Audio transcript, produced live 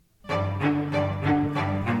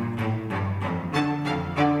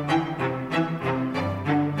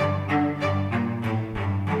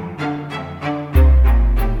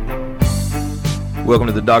Welcome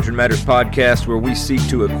to the Doctrine Matters podcast, where we seek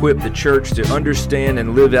to equip the church to understand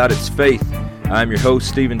and live out its faith. I'm your host,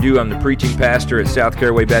 Stephen Dew. I'm the preaching pastor at South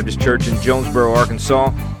Caraway Baptist Church in Jonesboro,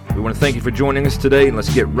 Arkansas. We want to thank you for joining us today, and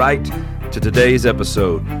let's get right to today's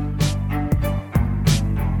episode.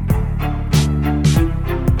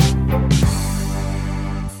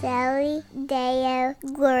 Soli Deo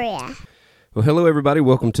Gloria. Well, hello, everybody.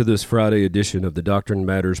 Welcome to this Friday edition of the Doctrine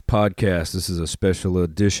Matters podcast. This is a special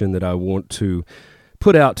edition that I want to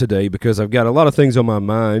put out today because I've got a lot of things on my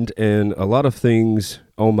mind, and a lot of things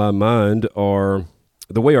on my mind are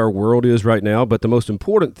the way our world is right now, but the most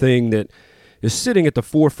important thing that is sitting at the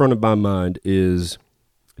forefront of my mind is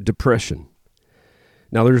depression.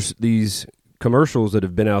 Now, there's these commercials that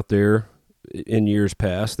have been out there in years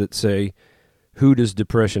past that say, who does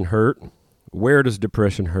depression hurt? Where does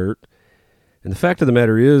depression hurt? And the fact of the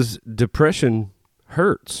matter is, depression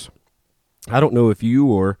hurts. I don't know if you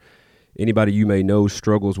or anybody you may know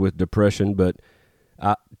struggles with depression, but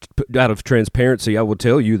out of transparency, I will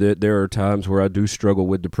tell you that there are times where I do struggle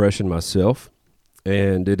with depression myself,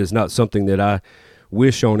 and it is not something that I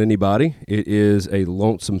wish on anybody. It is a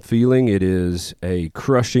lonesome feeling. It is a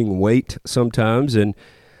crushing weight sometimes, and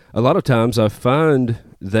a lot of times I find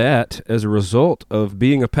that as a result of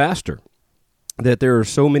being a pastor, that there are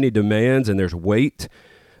so many demands and there's weight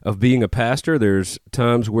of being a pastor. There's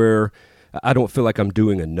times where I don't feel like I'm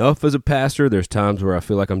doing enough as a pastor. There's times where I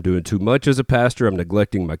feel like I'm doing too much as a pastor. I'm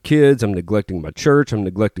neglecting my kids. I'm neglecting my church. I'm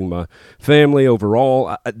neglecting my family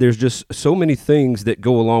overall. There's just so many things that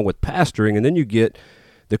go along with pastoring. And then you get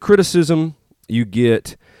the criticism. You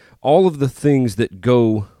get all of the things that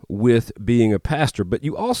go with being a pastor. But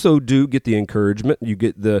you also do get the encouragement. You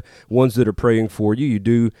get the ones that are praying for you. You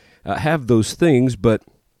do have those things. But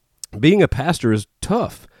being a pastor is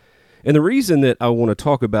tough. And the reason that I want to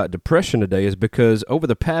talk about depression today is because over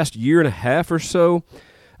the past year and a half or so,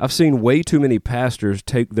 I've seen way too many pastors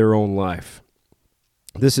take their own life.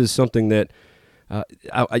 This is something that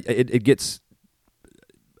it gets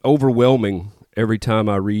overwhelming every time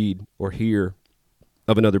I read or hear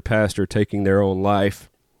of another pastor taking their own life.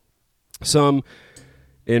 Some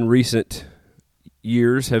in recent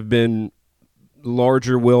years have been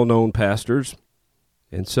larger, well-known pastors,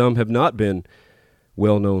 and some have not been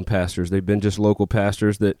well-known pastors. They've been just local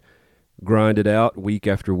pastors that grind it out week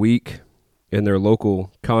after week in their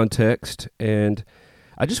local context. And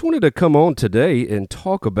I just wanted to come on today and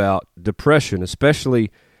talk about depression, especially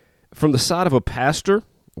from the side of a pastor,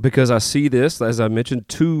 because I see this, as I mentioned,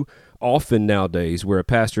 too often nowadays where a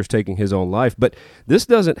pastor is taking his own life. But this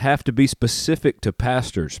doesn't have to be specific to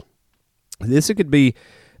pastors. This could be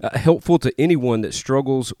helpful to anyone that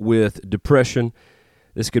struggles with depression.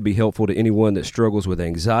 This could be helpful to anyone that struggles with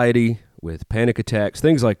anxiety, with panic attacks,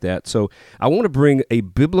 things like that. So I want to bring a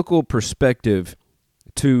biblical perspective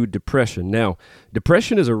to depression. Now,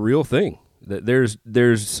 depression is a real thing.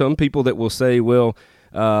 There's some people that will say, well,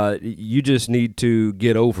 you just need to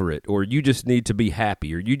get over it, or you just need to be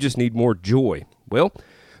happy, or you just need more joy. Well,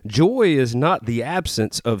 joy is not the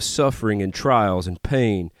absence of suffering and trials and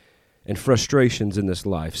pain and frustrations in this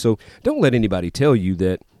life. So don't let anybody tell you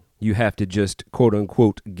that you have to just,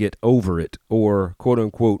 quote-unquote, get over it, or,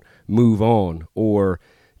 quote-unquote, move on, or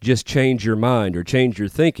just change your mind or change your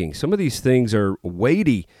thinking. Some of these things are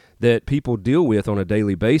weighty that people deal with on a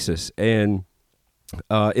daily basis. And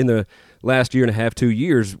in the last year and a half, 2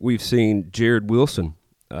 years, we've seen Jared Wilson,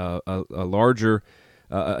 he's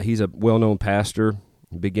a well-known pastor,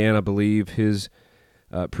 began, I believe, his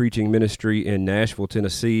preaching ministry in Nashville,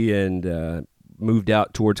 Tennessee, and moved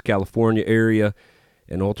out towards California area,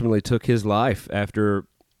 and ultimately took his life after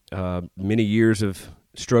many years of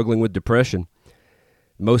struggling with depression.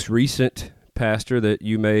 Most recent pastor that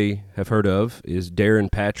you may have heard of is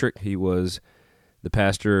Darren Patrick. He was the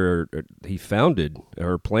pastor, he founded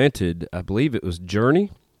or planted, I believe it was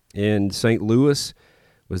Journey in St. Louis,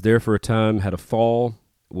 was there for a time, had a fall,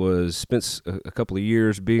 spent a couple of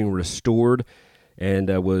years being restored, and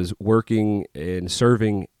was working and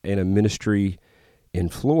serving in a ministry in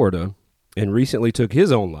Florida, and recently took his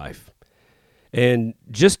own life. And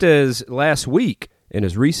just as last week, and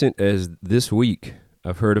as recent as this week,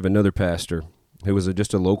 I've heard of another pastor who was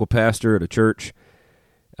just a local pastor at a church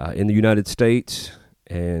in the United States,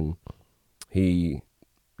 and he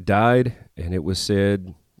died, and it was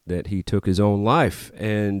said that he took his own life.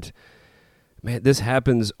 And man, this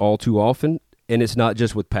happens all too often, and it's not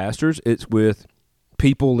just with pastors, it's with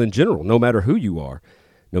people in general, no matter who you are,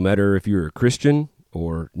 no matter if you're a Christian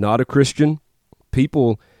or not a Christian.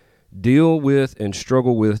 People deal with and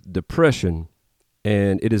struggle with depression,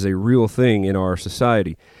 and it is a real thing in our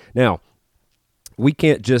society. Now, we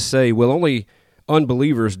can't just say, well, only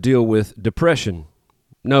unbelievers deal with depression.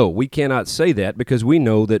 No, we cannot say that because we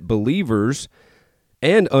know that believers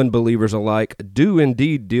and unbelievers alike do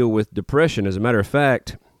indeed deal with depression. As a matter of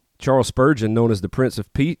fact, Charles Spurgeon, known as the Prince of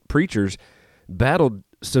Preachers, battled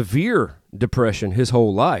severe depression his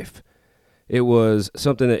whole life. It was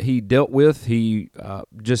something that he dealt with. He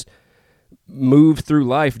just moved through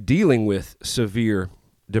life dealing with severe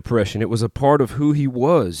depression. It was a part of who he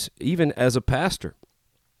was, even as a pastor.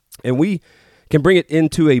 And we can bring it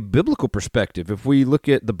into a biblical perspective. If we look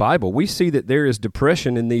at the Bible, we see that there is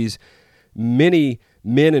depression in these many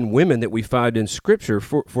men and women that we find in Scripture.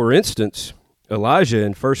 For instance, Elijah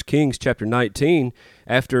in 1 Kings chapter 19,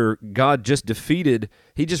 after God just defeated,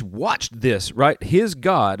 he just watched this, right? His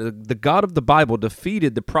God, the God of the Bible,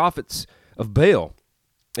 defeated the prophets of Baal.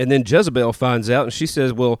 And then Jezebel finds out, and she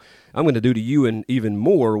says, well, I'm going to do to you and even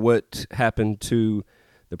more what happened to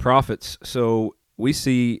the prophets. So we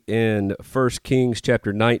see in 1 Kings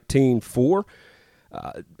chapter 19:4,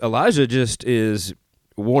 Elijah just is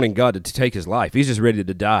wanting God to take his life. He's just ready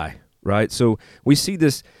to die, right? So we see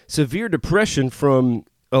this severe depression from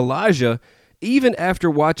Elijah, even after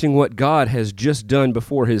watching what God has just done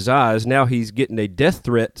before his eyes. Now he's getting a death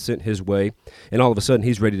threat sent his way, and all of a sudden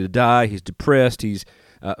he's ready to die. He's depressed. He's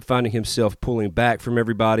finding himself pulling back from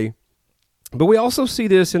everybody. But we also see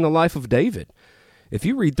this in the life of David. If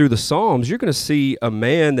you read through the Psalms, you're going to see a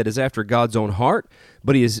man that is after God's own heart,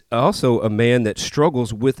 but he is also a man that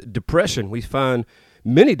struggles with depression. We find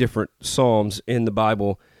many different Psalms in the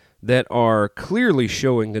Bible that are clearly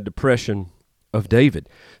showing the depression of David.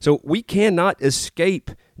 So we cannot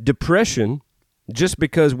escape depression just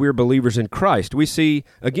because we're believers in Christ. We see,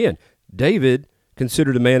 again, David,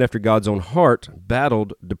 considered a man after God's own heart,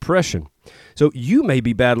 battled depression. So you may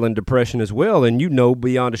be battling depression as well, and you know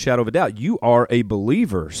beyond a shadow of a doubt you are a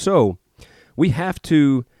believer. So we have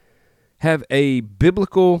to have a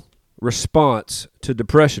biblical response to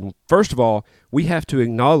depression. First of all, we have to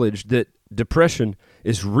acknowledge that depression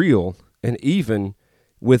is real and even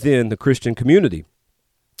within the Christian community.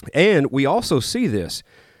 And we also see this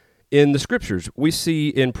in the Scriptures. We see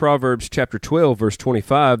in Proverbs chapter 12, verse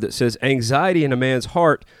 25, that says, anxiety in a man's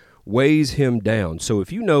heart weighs him down. So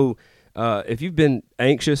if you know, if you've been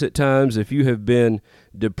anxious at times, if you have been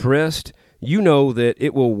depressed, you know that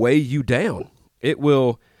it will weigh you down. It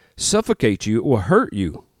will suffocate you. It will hurt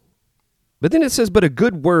you. But then it says, but a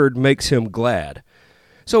good word makes him glad.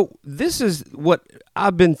 So this is what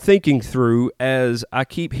I've been thinking through as I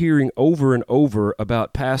keep hearing over and over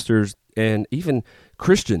about pastors and even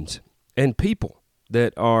Christians and people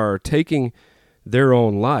that are taking their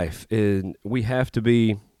own life. And we have to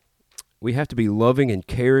be loving and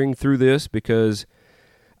caring through this, because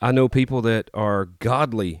I know people that are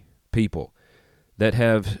godly people that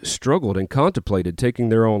have struggled and contemplated taking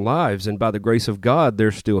their own lives, and by the grace of God,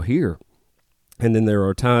 they're still here. And then there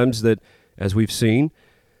are times that, as we've seen,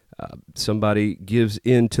 somebody gives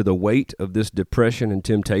in to the weight of this depression and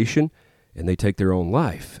temptation, and they take their own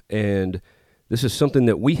life. And this is something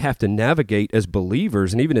that we have to navigate as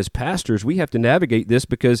believers, and even as pastors, we have to navigate this,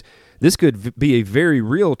 because this could be a very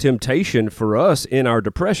real temptation for us in our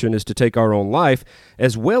depression, is to take our own life,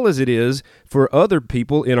 as well as it is for other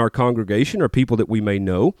people in our congregation or people that we may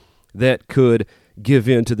know that could give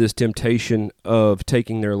in to this temptation of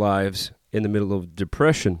taking their lives in the middle of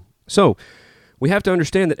depression. So we have to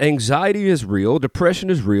understand that anxiety is real, depression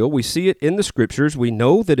is real. We see it in the Scriptures. We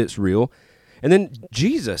know that it's real. And then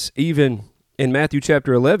Jesus, even in Matthew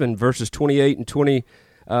chapter 11, verses 28 through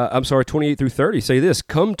 30, say this,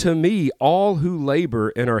 come to me, all who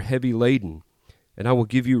labor and are heavy laden, and I will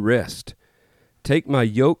give you rest. Take my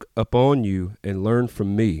yoke upon you and learn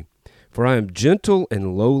from me, for I am gentle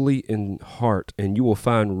and lowly in heart, and you will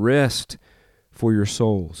find rest for your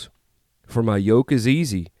souls. For my yoke is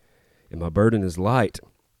easy and my burden is light.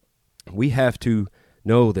 We have to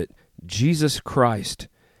know that Jesus Christ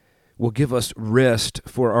will give us rest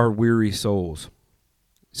for our weary souls.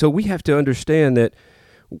 So we have to understand that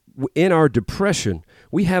in our depression,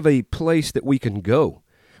 we have a place that we can go.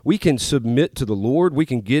 We can submit to the Lord. We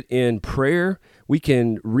can get in prayer. We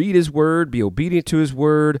can read His Word, be obedient to His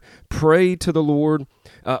Word, pray to the Lord.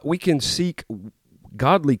 We can seek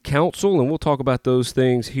godly counsel, and we'll talk about those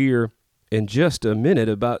things here in just a minute,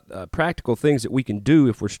 about practical things that we can do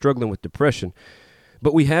if we're struggling with depression.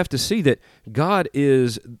 But we have to see that God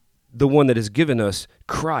is the one that has given us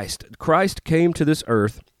Christ. Christ came to this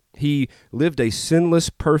earth. He lived a sinless,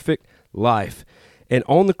 perfect life. And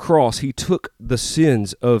on the cross, He took the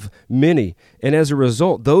sins of many. And as a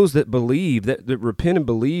result, those that believe, that repent and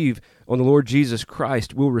believe on the Lord Jesus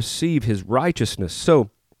Christ will receive His righteousness. So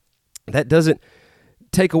that doesn't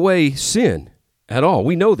take away sin. at all.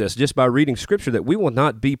 We know this just by reading Scripture, that we will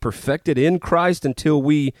not be perfected in Christ until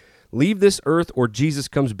we leave this earth or Jesus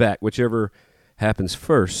comes back, whichever happens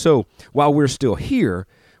first. So while we're still here,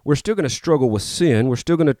 we're still going to struggle with sin. We're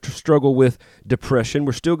still going to struggle with depression.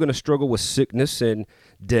 We're still going to struggle with sickness and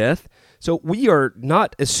death. So we are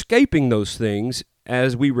not escaping those things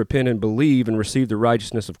as we repent and believe and receive the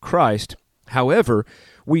righteousness of Christ. However,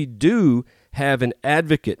 we do have an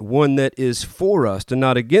advocate, one that is for us and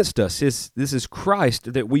not against us. This is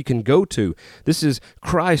Christ that we can go to. This is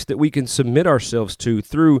Christ that we can submit ourselves to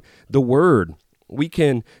through the Word. We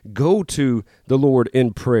can go to the Lord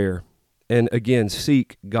in prayer and, again,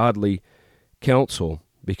 seek godly counsel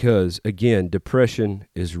because, again, depression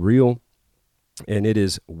is real and it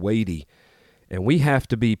is weighty. And we have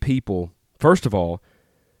to be people, first of all,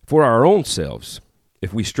 for our own selves.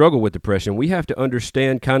 If we struggle with depression, we have to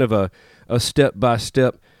understand kind of a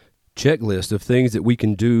step-by-step checklist of things that we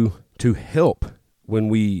can do to help when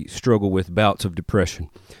we struggle with bouts of depression.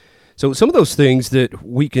 So some of those things that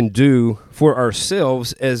we can do for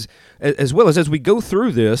ourselves as well as we go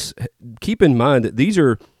through this, keep in mind that these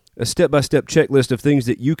are a step-by-step checklist of things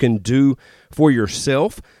that you can do for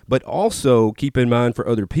yourself, but also keep in mind for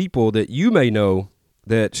other people that you may know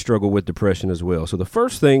that struggle with depression as well. So the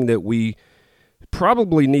first thing that we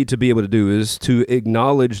probably need to be able to do is to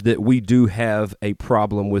acknowledge that we do have a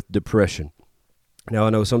problem with depression. Now, I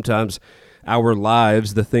know sometimes our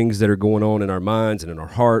lives, the things that are going on in our minds and in our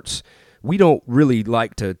hearts, we don't really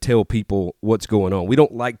like to tell people what's going on. We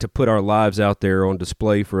don't like to put our lives out there on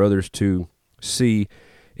display for others to see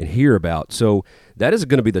and hear about. So that is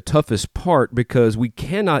going to be the toughest part because we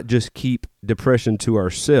cannot just keep depression to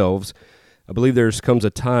ourselves. I believe there comes a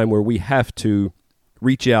time where we have to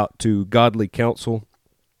reach out to godly counsel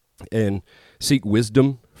and seek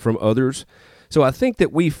wisdom from others. So I think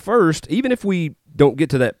that we first, even if we don't get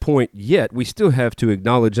to that point yet, we still have to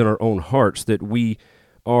acknowledge in our own hearts that we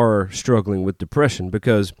are struggling with depression,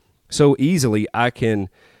 because so easily I can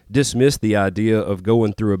dismiss the idea of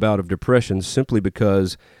going through a bout of depression simply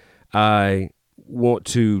because I want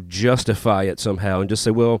to justify it somehow and just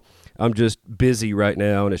say, well, I'm just busy right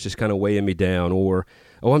now and it's just kind of weighing me down, or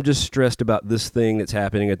oh, I'm just stressed about this thing that's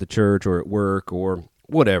happening at the church or at work or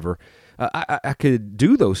whatever. I could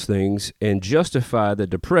do those things and justify the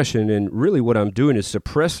depression, and really what I'm doing is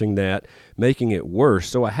suppressing that, making it worse.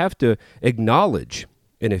 So I have to acknowledge,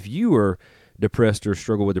 and if you are depressed or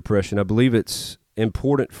struggle with depression, I believe it's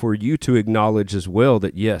important for you to acknowledge as well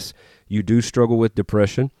that, yes, you do struggle with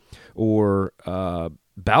depression or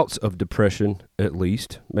bouts of depression at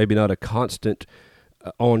least, maybe not a constant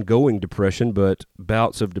ongoing depression, but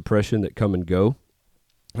bouts of depression that come and go.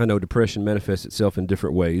 I know depression manifests itself in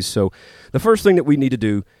different ways. So the first thing that we need to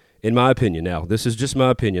do, in my opinion, now, this is just my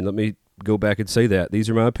opinion. Let me go back and say that. These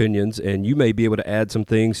are my opinions, and you may be able to add some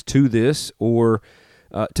things to this or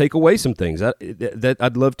take away some things.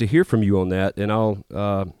 I'd love to hear from you on that, and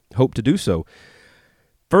I'll hope to do so.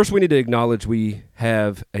 First, we need to acknowledge we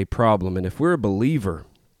have a problem, and if we're a believer,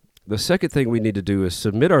 the second thing we need to do is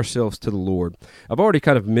submit ourselves to the Lord. I've already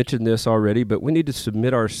kind of mentioned this already, but we need to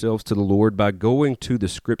submit ourselves to the Lord by going to the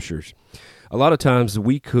Scriptures. A lot of times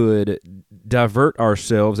we could divert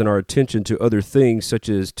ourselves and our attention to other things such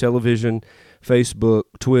as television, Facebook,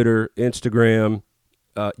 Twitter, Instagram,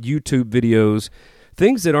 YouTube videos,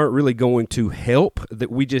 things that aren't really going to help,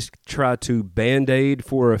 that we just try to Band-Aid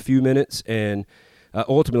for a few minutes, and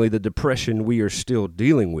ultimately the depression we are still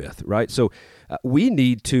dealing with, right? So we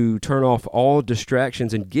need to turn off all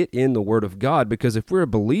distractions and get in the Word of God, because if we're a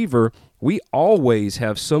believer, we always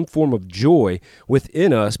have some form of joy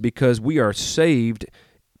within us because we are saved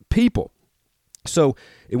people. So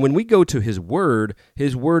when we go to His Word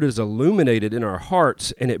is illuminated in our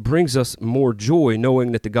hearts, and it brings us more joy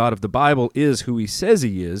knowing that the God of the Bible is who He says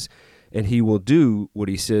He is, and He will do what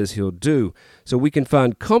He says He'll do. So we can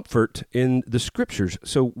find comfort in the Scriptures.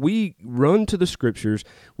 So we run to the Scriptures,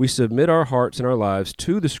 we submit our hearts and our lives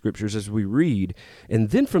to the Scriptures as we read, and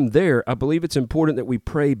then from there, I believe it's important that we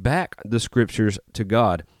pray back the Scriptures to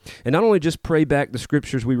God. And not only just pray back the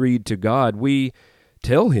Scriptures we read to God, we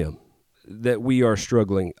tell Him that we are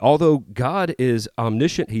struggling. Although God is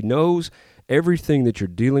omniscient, He knows everything that you're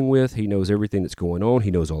dealing with. He knows everything that's going on.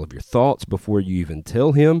 He knows all of your thoughts before you even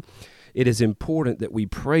tell Him. It is important that we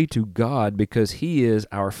pray to God because He is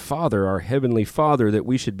our Father, our Heavenly Father, that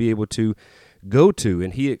we should be able to go to.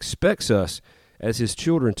 And He expects us as His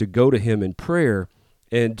children to go to Him in prayer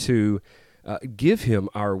and to give Him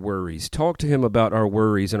our worries, talk to Him about our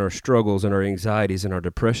worries and our struggles and our anxieties and our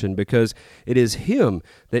depression, because it is Him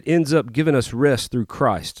that ends up giving us rest through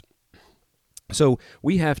Christ. So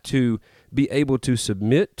we have to be able to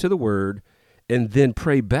submit to the Word and then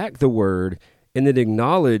pray back the word, and then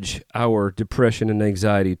acknowledge our depression and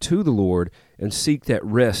anxiety to the Lord and seek that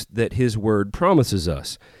rest that his word promises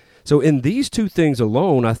us. So in these two things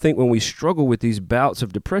alone, I think when we struggle with these bouts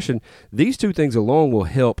of depression, these two things alone will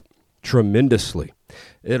help tremendously.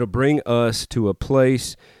 It'll bring us to a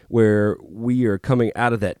place where we are coming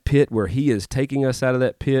out of that pit, where he is taking us out of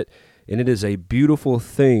that pit, and it is a beautiful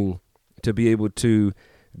thing to be able to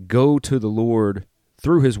go to the Lord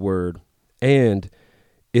through his word and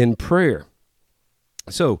in prayer.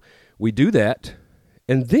 So we do that,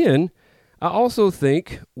 and then I also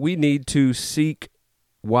think we need to seek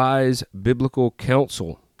wise biblical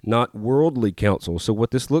counsel, not worldly counsel. So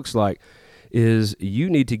what this looks like is you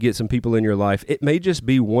need to get some people in your life. It may just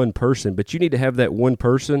be one person, but you need to have that one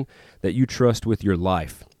person that you trust with your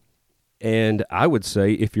life. And I would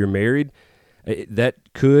say if you're married,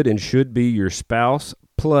 that could and should be your spouse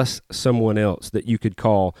plus someone else that you could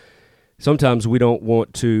call. Sometimes we don't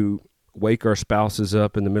want to wake our spouses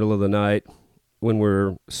up in the middle of the night when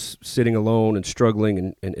we're sitting alone and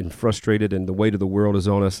struggling and frustrated and the weight of the world is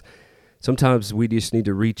on us. Sometimes we just need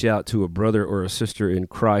to reach out to a brother or a sister in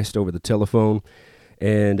Christ over the telephone.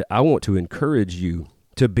 And I want to encourage you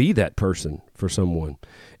to be that person for someone,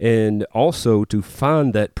 and also to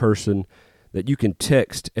find that person that you can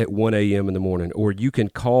text at 1 a.m. in the morning, or you can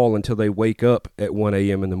call until they wake up at 1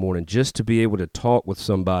 a.m. in the morning, just to be able to talk with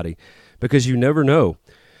somebody, because you never know.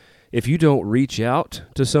 If you don't reach out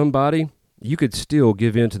to somebody, you could still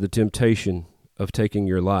give in to the temptation of taking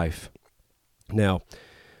your life. Now,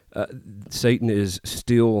 Satan is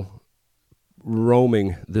still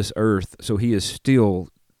roaming this earth, so he is still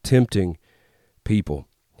tempting people.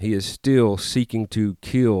 He is still seeking to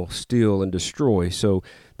kill, steal, and destroy. So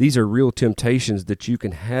these are real temptations that you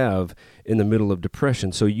can have in the middle of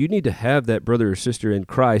depression. So you need to have that brother or sister in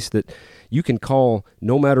Christ that you can call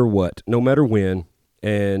no matter what, no matter when,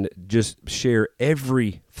 and just share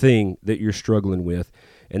everything that you're struggling with.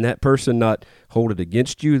 And that person not hold it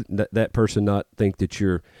against you, that person not think that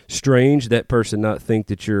you're strange, that person not think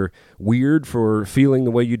that you're weird for feeling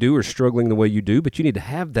the way you do or struggling the way you do, but you need to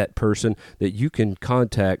have that person that you can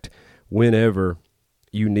contact whenever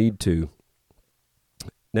you need to.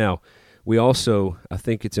 Now, we also, I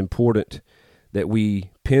think it's important that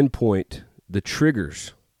we pinpoint the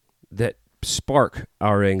triggers that spark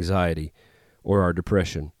our anxiety or our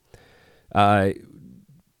depression. I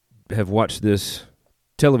have watched this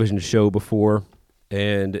television show before,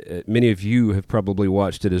 and many of you have probably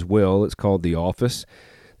watched it as well. It's called The Office.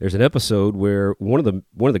 There's an episode where one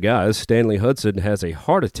of the guys, Stanley Hudson, has a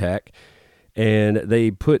heart attack, and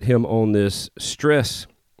they put him on this stress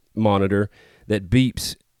monitor that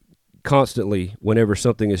beeps constantly whenever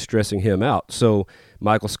something is stressing him out. So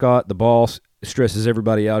Michael Scott, the boss, stresses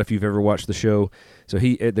everybody out if you've ever watched the show. So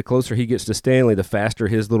the closer he gets to Stanley, the faster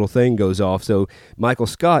his little thing goes off. So Michael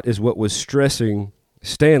Scott is what was stressing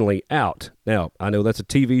Stanley out. Now, I know that's a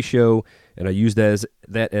TV show, and I use that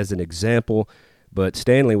as an example, but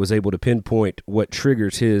Stanley was able to pinpoint what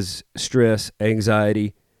triggers his stress,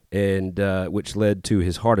 anxiety, and which led to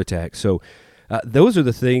his heart attack. So those are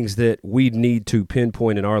the things that we need to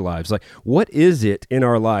pinpoint in our lives. Like, what is it in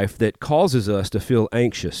our life that causes us to feel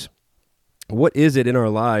anxious? What is it in our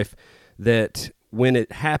life that when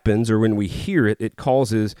it happens or when we hear it, it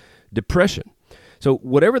causes depression? So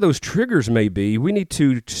whatever those triggers may be, we need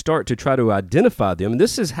to start to try to identify them. And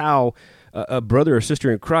this is how a brother or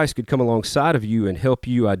sister in Christ could come alongside of you and help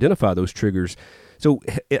you identify those triggers. So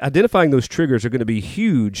identifying those triggers are going to be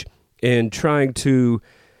huge in trying to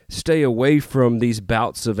stay away from these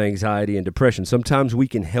bouts of anxiety and depression. Sometimes we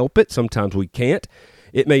can help it, sometimes we can't.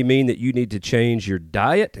 It may mean that you need to change your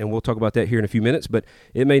diet, and we'll talk about that here in a few minutes, but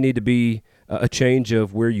it may need to be a change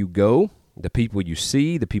of where you go, the people you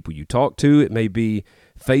see, the people you talk to. It may be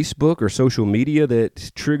Facebook or social media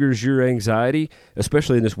that triggers your anxiety,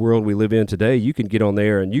 especially in this world we live in today. You can get on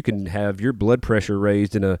there and you can have your blood pressure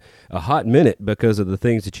raised in a hot minute because of the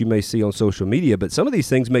things that you may see on social media, but some of these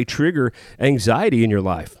things may trigger anxiety in your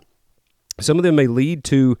life. Some of them may lead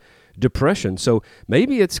to depression. So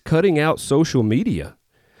maybe it's cutting out social media.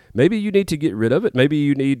 Maybe you need to get rid of it. Maybe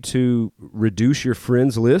you need to reduce your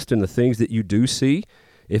friends list and the things that you do see.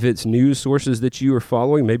 If it's news sources that you are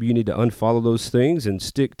following, maybe you need to unfollow those things and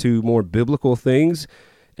stick to more biblical things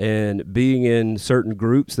and being in certain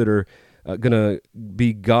groups that are going to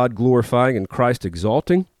be God glorifying and Christ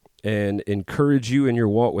exalting and encourage you in your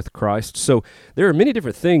walk with Christ. So there are many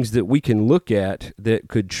different things that we can look at that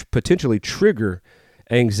could potentially trigger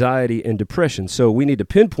anxiety and depression. So we need to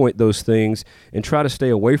pinpoint those things and try to stay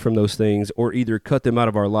away from those things, or either cut them out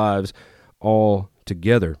of our lives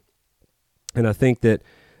altogether. And I think that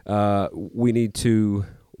we need to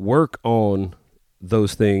work on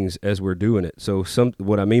those things as we're doing it. So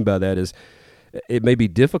what I mean by that is it may be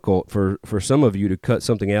difficult for some of you to cut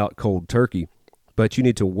something out cold turkey, but you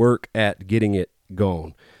need to work at getting it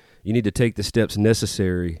gone. You need to take the steps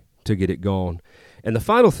necessary to get it gone. And the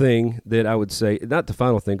final thing that I would say, not the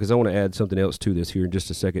final thing, because I want to add something else to this here in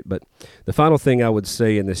just a second, but the final thing I would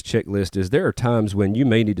say in this checklist is there are times when you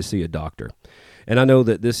may need to see a doctor. And I know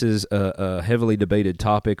that this is a heavily debated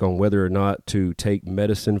topic on whether or not to take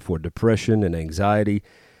medicine for depression and anxiety,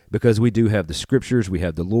 because we do have the scriptures, we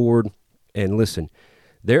have the Lord. And listen,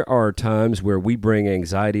 there are times where we bring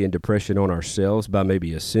anxiety and depression on ourselves by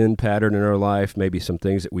maybe a sin pattern in our life, maybe some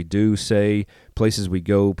things that we do, say, places we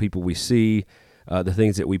go, people we see, the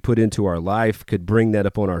things that we put into our life could bring that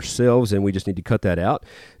upon ourselves, and we just need to cut that out.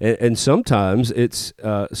 And sometimes it's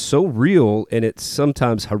so real, and it's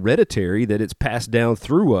sometimes hereditary that it's passed down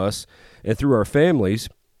through us and through our families,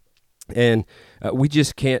 and we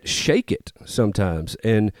just can't shake it sometimes.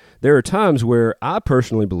 And there are times where I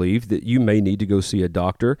personally believe that you may need to go see a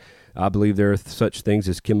doctor. I believe there are such things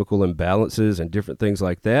as chemical imbalances and different things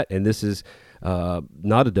like that, and this is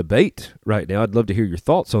not a debate right now. I'd love to hear your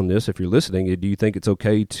thoughts on this if you're listening. Do you think it's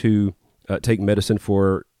okay to take medicine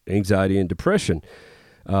for anxiety and depression?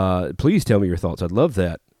 Please tell me your thoughts. I'd love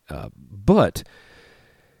that. But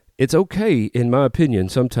it's okay, in my opinion,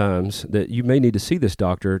 sometimes that you may need to see this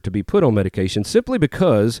doctor to be put on medication simply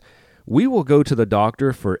because we will go to the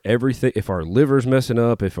doctor for everything. If our liver's messing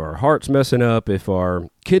up, if our heart's messing up, if our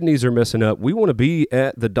kidneys are messing up, we want to be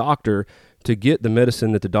at the doctor to get the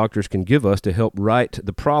medicine that the doctors can give us to help right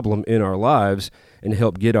the problem in our lives and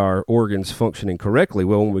help get our organs functioning correctly.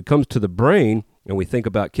 Well, when it comes to the brain and we think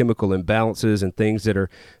about chemical imbalances and things that are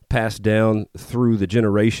passed down through the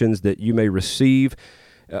generations that you may receive,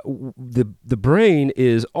 the brain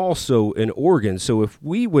is also an organ. So if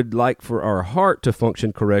we would like for our heart to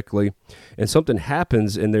function correctly and something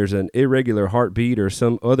happens and there's an irregular heartbeat or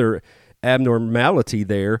some other abnormality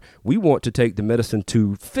there, we want to take the medicine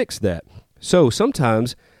to fix that. So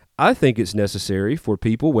sometimes I think it's necessary for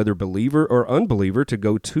people, whether believer or unbeliever, to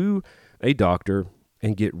go to a doctor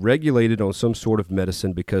and get regulated on some sort of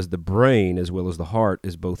medicine because the brain as well as the heart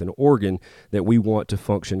is both an organ that we want to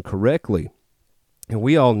function correctly. And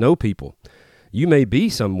we all know people. You may be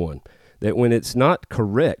someone that when it's not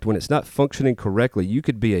correct, when it's not functioning correctly, you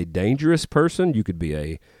could be a dangerous person. You could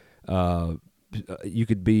be a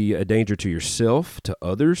danger to yourself, to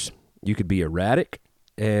others. You could be erratic.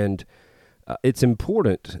 And it's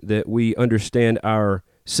important that we understand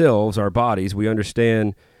ourselves, our bodies. We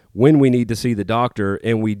understand when we need to see the doctor,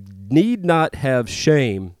 and we need not have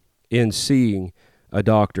shame in seeing a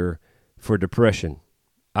doctor for depression.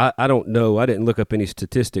 I don't know. I didn't look up any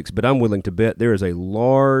statistics, but I'm willing to bet there is a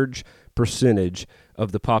large percentage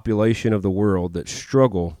of the population of the world that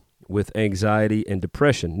struggle with anxiety and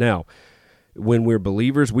depression. Now, when we're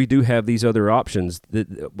believers, we do have these other options.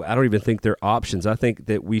 That I don't even think they're options. I think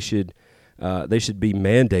that they should be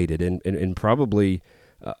mandated, and probably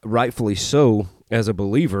rightfully so. As a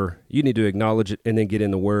believer, you need to acknowledge it and then get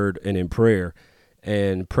in the Word and in prayer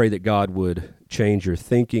and pray that God would change your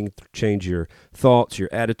thinking, change your thoughts, your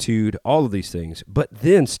attitude, all of these things. But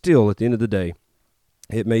then still, at the end of the day,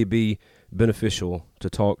 it may be beneficial to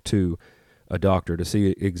talk to a doctor to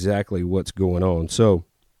see exactly what's going on. So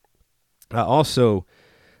I also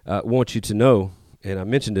want you to know, and I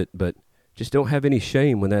mentioned it, but just don't have any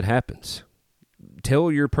shame when that happens.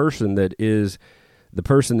 Tell your person that is the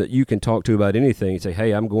person that you can talk to about anything. Say,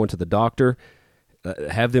 hey, I'm going to the doctor.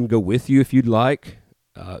 Have them go with you if you'd like.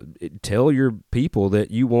 Tell your people that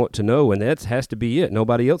you want to know, and that has to be it.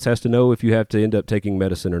 Nobody else has to know if you have to end up taking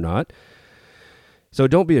medicine or not. So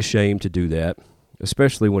don't be ashamed to do that,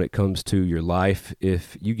 especially when it comes to your life.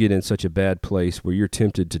 If you get in such a bad place where you're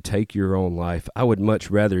tempted to take your own life, I would much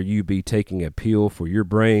rather you be taking a pill for your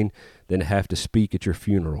brain than have to speak at your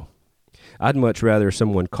funeral. I'd much rather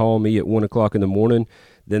someone call me at 1 o'clock in the morning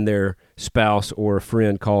than their spouse or a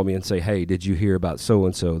friend call me and say, hey, did you hear about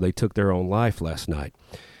so-and-so? They took their own life last night.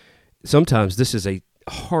 Sometimes this is a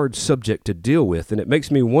hard subject to deal with, and it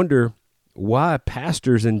makes me wonder why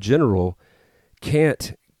pastors in general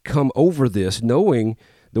can't come over this knowing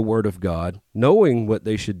the Word of God, knowing what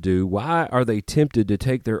they should do. Why are they tempted to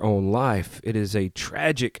take their own life? It is a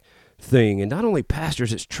tragic thing, and not only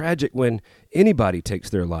pastors, it's tragic when anybody takes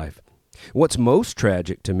their life. What's most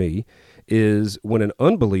tragic to me is when an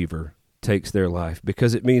unbeliever takes their life,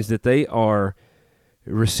 because it means that they are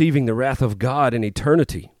receiving the wrath of God in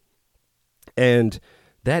eternity. And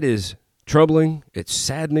that is troubling. It's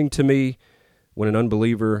saddening to me when an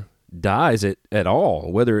unbeliever dies at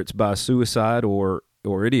all, whether it's by suicide or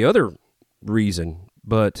or any other reason,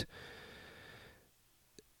 but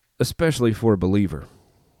especially for a believer,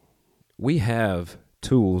 we have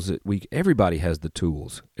tools that everybody has the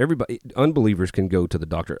tools. Unbelievers can go to the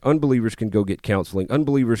doctor. Unbelievers can go get counseling.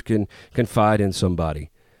 Unbelievers can confide in somebody,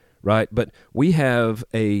 right? But we have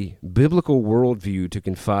a biblical worldview to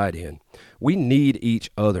confide in. We need each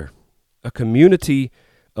other. A community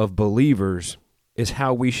of believers is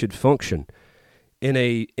how we should function. In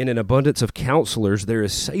an abundance of counselors, there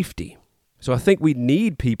is safety. So I think we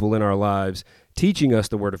need people in our lives teaching us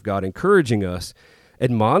the Word of God, encouraging us,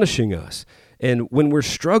 admonishing us, and when we're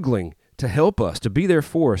struggling, to help us, to be there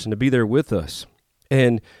for us, and to be there with us.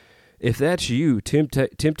 And if that's you,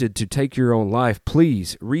 tempted to take your own life,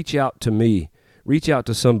 please reach out to me. Reach out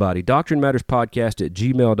to somebody.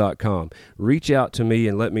 DoctrineMattersPodcast@gmail.com. Reach out to me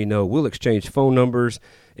and let me know. We'll exchange phone numbers.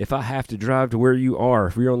 If I have to drive to where you are,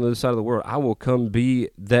 if you're on the other side of the world, I will come be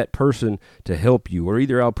that person to help you. Or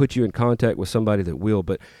either I'll put you in contact with somebody that will.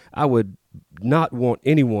 But I would not want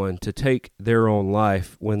anyone to take their own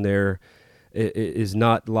life when there is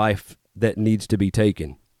not life that needs to be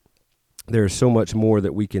taken. There's so much more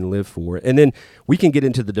that we can live for. And then we can get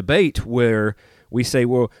into the debate where we say,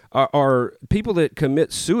 well, are people that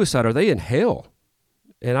commit suicide, are they in hell?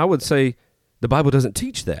 And I would say the Bible doesn't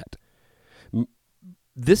teach that.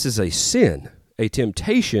 This is a sin, a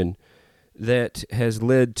temptation that has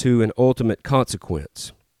led to an ultimate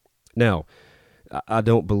consequence. Now, I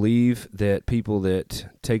don't believe that people that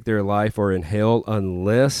take their life are in hell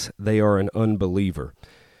unless they are an unbeliever.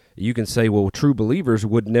 You can say, well, true believers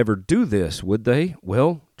would never do this, would they?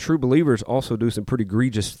 Well, true believers also do some pretty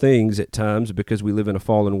egregious things at times because we live in a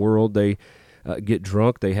fallen world. They get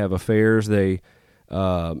drunk, they have affairs, they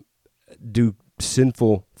do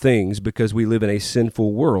sinful things because we live in a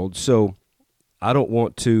sinful world. So I don't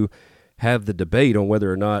want to have the debate on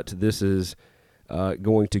whether or not this is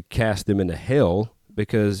going to cast them into hell,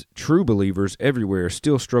 because true believers everywhere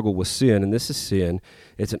still struggle with sin, and this is sin.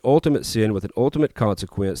 It's an ultimate sin with an ultimate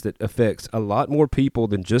consequence that affects a lot more people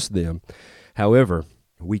than just them. However,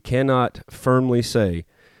 we cannot firmly say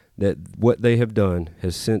that what they have done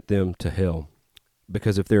has sent them to hell,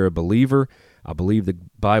 because if they're a believer, I believe the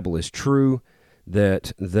Bible is true,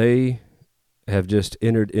 that they have just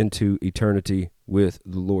entered into eternity with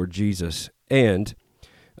the Lord Jesus. And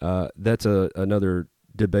that's another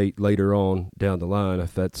debate later on down the line,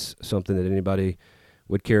 if that's something that anybody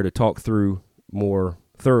would care to talk through more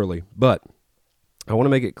thoroughly. But I want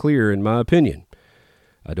to make it clear, in my opinion,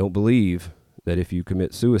 I don't believe that if you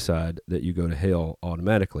commit suicide that you go to hell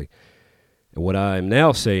automatically. And what I am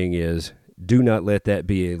now saying is, do not let that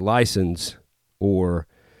be a license or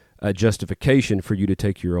a justification for you to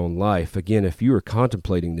take your own life. Again, if you are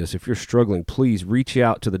contemplating this, if you're struggling, please reach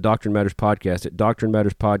out to the Doctrine Matters Podcast at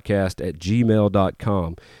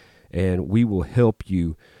doctrinematterspodcast@gmail.com, and we will help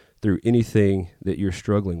you through anything that you're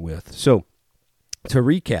struggling with. So, to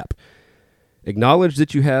recap, acknowledge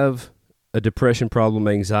that you have a depression problem,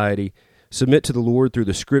 anxiety, submit to the Lord through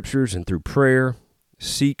the Scriptures and through prayer,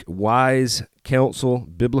 seek wise counsel,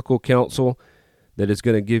 biblical counsel, that is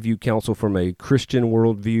going to give you counsel from a Christian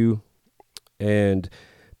worldview, and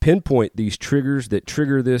pinpoint these triggers that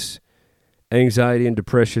trigger this anxiety and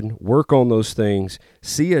depression. Work on those things.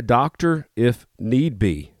 See a doctor if need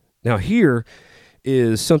be. Now, here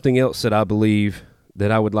is something else that I believe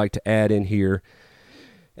that I would like to add in here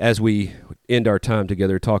as we end our time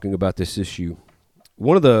together talking about this issue.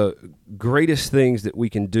 One of the greatest things that we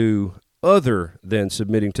can do other than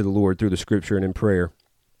submitting to the Lord through the Scripture and in prayer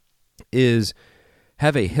is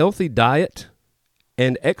have a healthy diet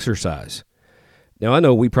and exercise. Now, I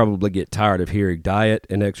know we probably get tired of hearing diet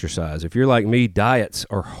and exercise. If you're like me, diets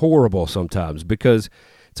are horrible sometimes because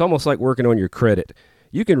it's almost like working on your credit.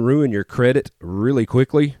 You can ruin your credit really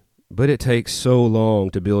quickly, but it takes so long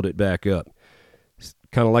to build it back up. It's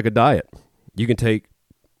kind of like a diet. You can take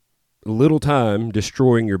little time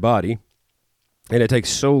destroying your body, and it takes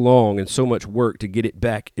so long and so much work to get it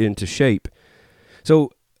back into shape. So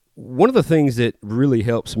one of the things that really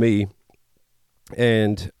helps me,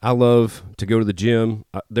 and I love to go to the gym,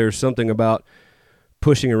 there's something about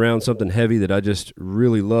pushing around something heavy that I just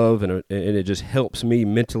really love, and it just helps me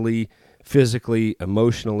mentally, physically,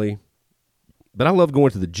 emotionally. But I love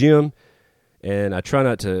going to the gym, and I try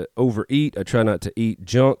not to overeat. I try not to eat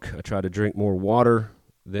junk. I try to drink more water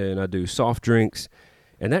than I do soft drinks,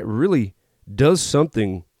 and that really does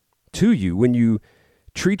something to you when you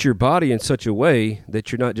treat your body in such a way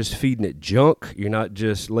that you're not just feeding it junk. You're not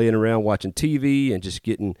just laying around watching TV and just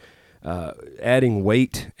getting adding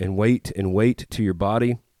weight and weight and weight to your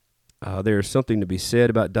body. There's something to be said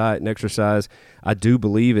about diet and exercise. I do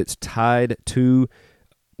believe it's tied to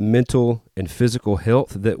mental and physical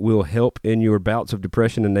health that will help in your bouts of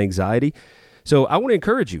depression and anxiety. So I want to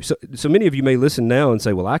encourage you. So many of you may listen now and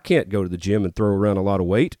say, well, I can't go to the gym and throw around a lot of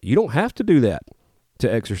weight. You don't have to do that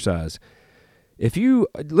to exercise.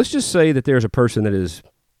 Let's just say that there's a person that is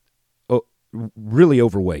really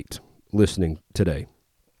overweight listening today.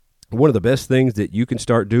 One of the best things that you can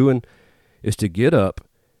start doing is to get up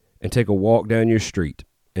and take a walk down your street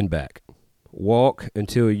and back. Walk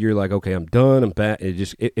until you're like, okay, I'm done, I'm back.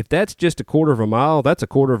 If that's just a quarter of a mile, that's a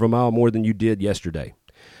quarter of a mile more than you did yesterday.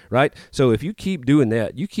 Right? So if you keep doing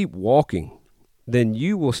that, you keep walking, then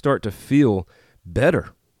you will start to feel better.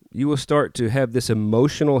 You will start to have this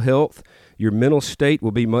emotional health. Your mental state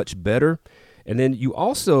will be much better. And then you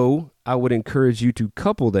also, I would encourage you to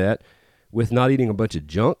couple that with not eating a bunch of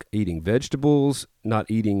junk, eating vegetables,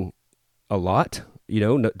 not eating a lot,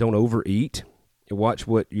 don't overeat. Watch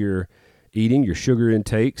what you're eating, your sugar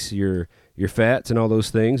intakes, your fats and all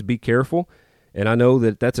those things. Be careful. And I know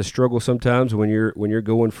that that's a struggle sometimes when you're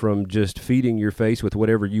going from just feeding your face with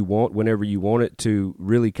whatever you want, whenever you want it, to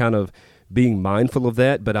really kind of being mindful of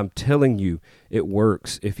that. But I'm telling you, it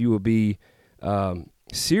works. If you will be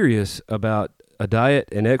serious about a diet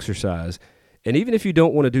and exercise, and even if you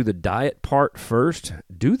don't want to do the diet part first,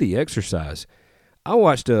 do the exercise. I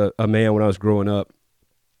watched a man when I was growing up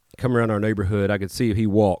come around our neighborhood. I could see if he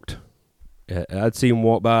walked. I'd see him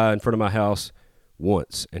walk by in front of my house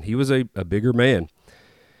once, and he was a bigger man.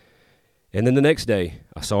 And then the next day,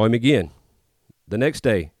 I saw him again. The next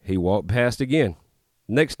day, he walked past again.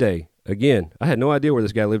 Next day, again. I had no idea where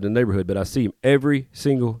this guy lived in the neighborhood, but I see him every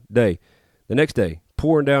single day. The next day,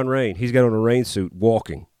 pouring down rain. He's got on a rain suit,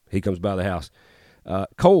 walking. He comes by the house.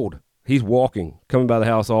 Cold. He's walking, coming by the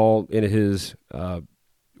house all in his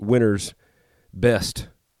winter's best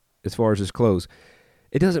as far as his clothes.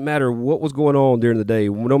 It doesn't matter what was going on during the day.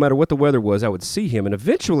 No matter what the weather was, I would see him. And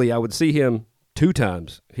eventually I would see him 2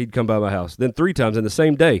 times. He'd come by my house. Then 3 times in the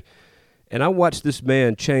same day. And I watched this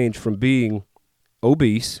man change from being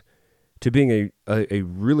obese to being a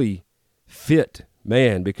really fit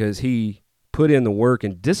man because he put in the work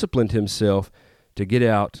and disciplined himself to get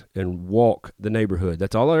out and walk the neighborhood.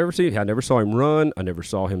 That's all I ever see. I never saw him run. I never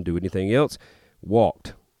saw him do anything else.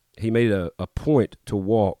 Walked. He made a point to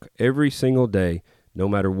walk every single day, no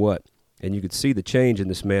matter what. And you could see the change in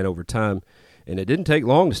this man over time. And it didn't take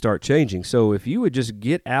long to start changing. So if you would just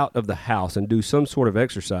get out of the house and do some sort of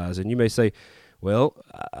exercise, and you may say, well,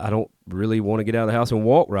 I don't really want to get out of the house and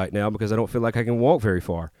walk right now because I don't feel like I can walk very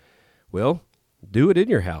far. Well, do it in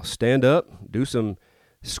your house. Stand up, do some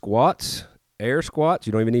squats, air squats.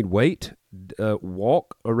 You don't even need weight.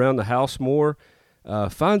 Walk around the house more.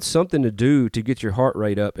 Find something to do to get your heart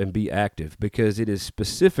rate up and be active because it is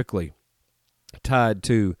specifically tied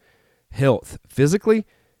to health physically,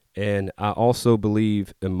 and I also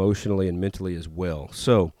believe emotionally and mentally as well.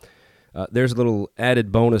 So there's a little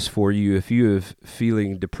added bonus for you if you are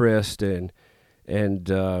feeling depressed and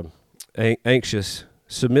anxious.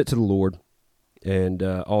 Submit to the Lord, and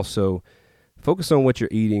also focus on what you're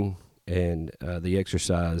eating and the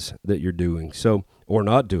exercise that you're doing. So, or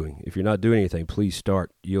not doing. If you're not doing anything, please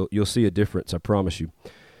start. You'll see a difference. I promise you.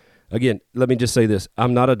 Again, let me just say this: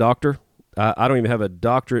 I'm not a doctor. I don't even have a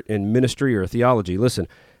doctorate in ministry or theology. Listen,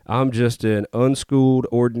 I'm just an unschooled,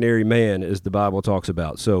 ordinary man, as the Bible talks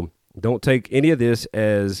about. So don't take any of this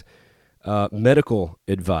as medical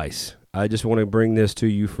advice. I just want to bring this to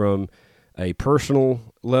you from a personal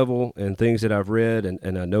level and things that I've read,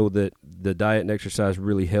 and I know that the diet and exercise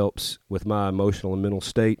really helps with my emotional and mental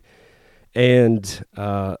state. And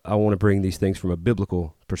I want to bring these things from a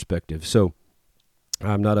biblical perspective. So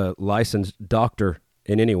I'm not a licensed doctor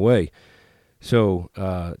in any way. So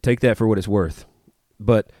take that for what it's worth.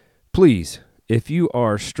 But please, if you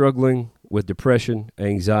are struggling with depression,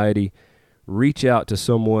 anxiety, reach out to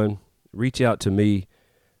someone, reach out to me,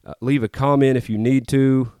 leave a comment if you need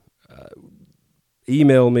to,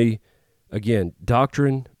 email me. Again,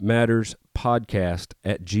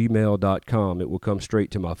 doctrinematterspodcast@gmail.com. It will come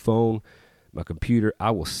straight to my phone, my computer.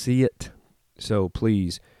 I will see it. So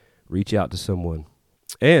please reach out to someone.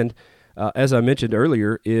 And as I mentioned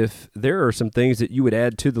earlier, if there are some things that you would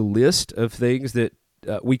add to the list of things that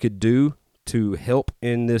we could do to help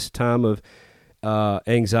in this time of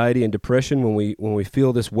anxiety and depression when we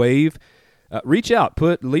feel this wave, reach out,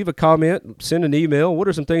 leave a comment, send an email. What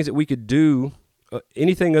are some things that we could do?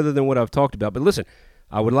 Anything other than what I've talked about. But listen,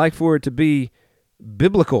 I would like for it to be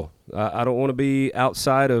biblical. I don't want to be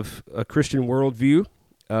outside of a Christian worldview.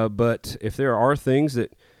 But if there are things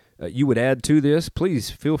that you would add to this, please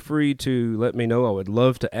feel free to let me know. I would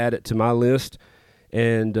love to add it to my list.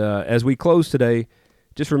 And as we close today,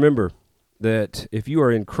 just remember that if you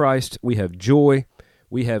are in Christ, we have joy.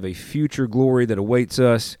 We have a future glory that awaits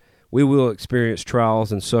us. We will experience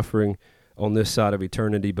trials and suffering on this side of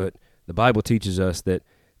eternity, but the Bible teaches us that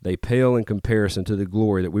they pale in comparison to the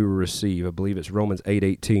glory that we will receive. I believe it's Romans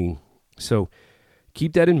 8:18. So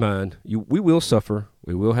keep that in mind. We will suffer.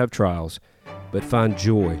 We will have trials, but find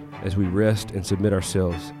joy as we rest and submit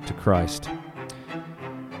ourselves to Christ.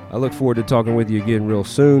 I look forward to talking with you again real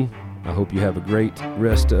soon. I hope you have a great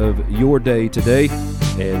rest of your day today,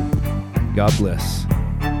 and God bless.